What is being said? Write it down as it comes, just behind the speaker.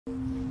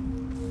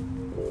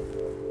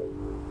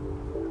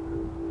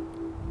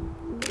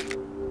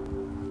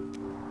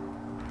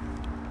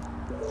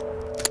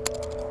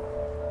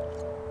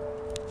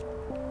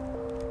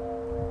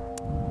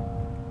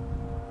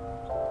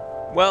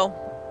Well,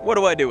 what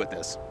do I do with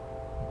this?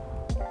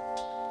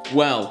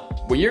 Well,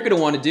 what you're going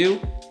to want to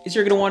do is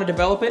you're going to want to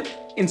develop it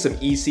in some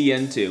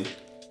ECN-2.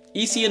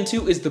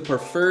 ECN-2 is the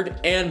preferred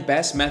and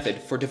best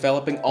method for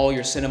developing all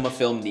your cinema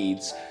film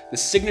needs. The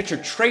signature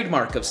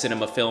trademark of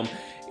cinema film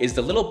is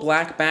the little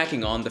black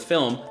backing on the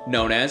film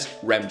known as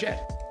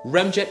remjet.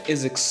 Remjet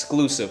is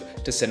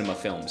exclusive to cinema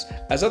films,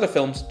 as other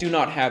films do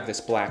not have this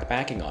black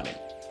backing on it.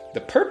 The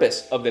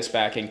purpose of this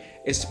backing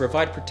is to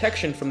provide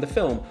protection from the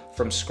film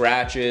from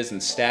scratches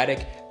and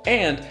static,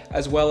 and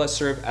as well as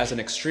serve as an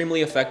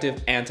extremely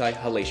effective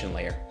anti-halation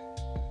layer.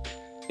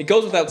 It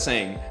goes without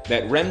saying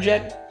that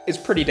remjet is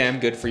pretty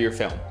damn good for your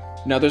film.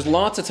 Now there's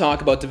lots of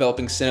talk about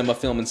developing cinema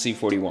film in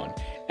C41,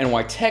 and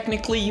while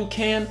technically you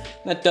can,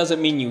 that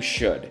doesn't mean you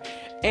should,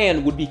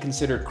 and would be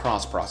considered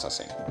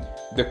cross-processing.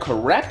 The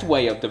correct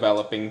way of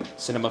developing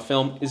cinema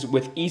film is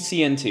with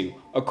ECN-2,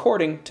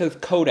 according to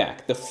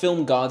Kodak, the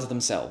film gods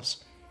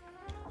themselves.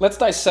 Let's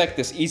dissect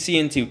this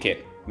ECN-2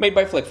 kit, made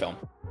by FLIC FILM.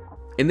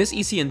 In this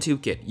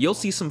ECN-2 kit, you'll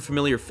see some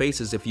familiar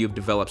faces if you've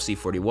developed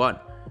C41,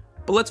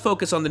 but let's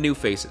focus on the new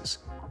faces,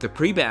 the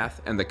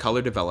pre-bath and the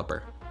color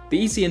developer.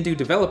 The ECN-2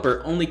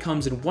 developer only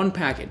comes in one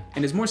packet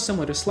and is more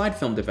similar to slide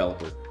film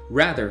developer,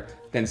 rather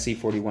than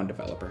C41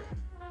 developer.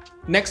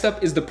 Next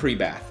up is the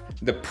pre-bath.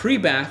 The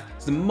pre-bath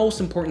is the most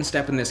important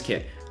step in this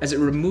kit, as it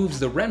removes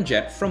the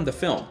remjet from the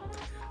film.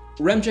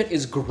 Remjet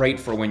is great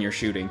for when you're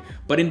shooting,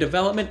 but in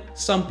development,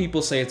 some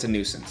people say it's a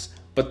nuisance.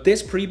 But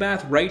this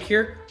pre-bath right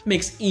here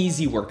makes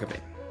easy work of it.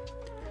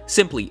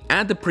 Simply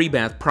add the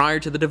pre-bath prior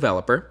to the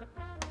developer,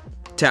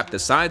 tap the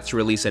sides to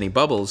release any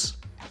bubbles,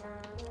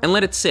 and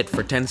let it sit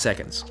for 10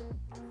 seconds.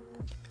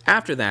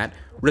 After that,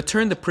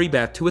 return the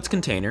pre-bath to its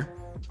container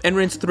and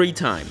rinse 3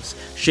 times,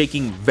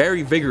 shaking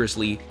very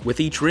vigorously with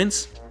each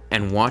rinse,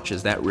 and watch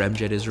as that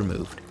remjet is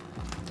removed.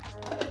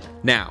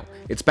 Now,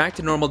 it's back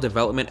to normal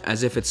development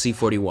as if it's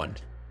C41,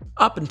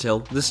 up until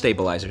the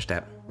stabilizer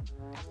step.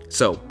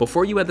 So,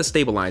 before you add the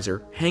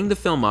stabilizer, hang the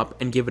film up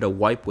and give it a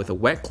wipe with a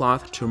wet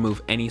cloth to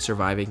remove any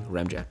surviving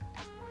remjet.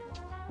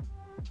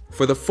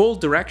 For the full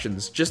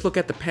directions, just look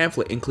at the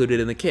pamphlet included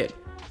in the kit.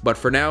 But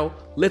for now,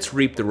 let's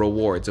reap the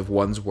rewards of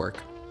one's work.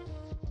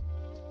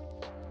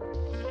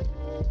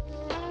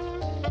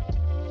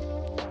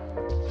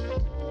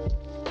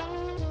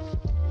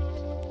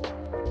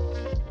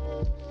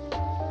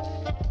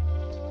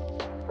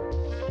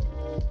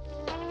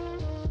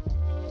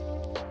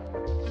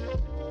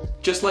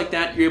 Just like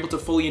that, you're able to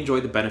fully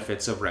enjoy the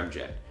benefits of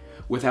remjet,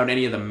 without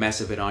any of the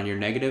mess of it on your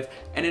negative,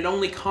 and it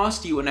only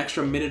costs you an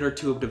extra minute or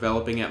 2 of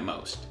developing at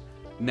most.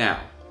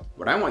 Now,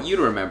 what I want you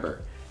to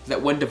remember is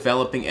that when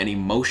developing any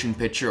motion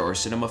picture or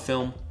cinema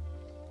film,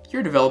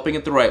 you're developing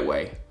it the right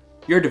way.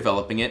 You're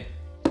developing it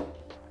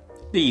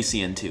the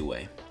ECN-2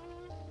 way.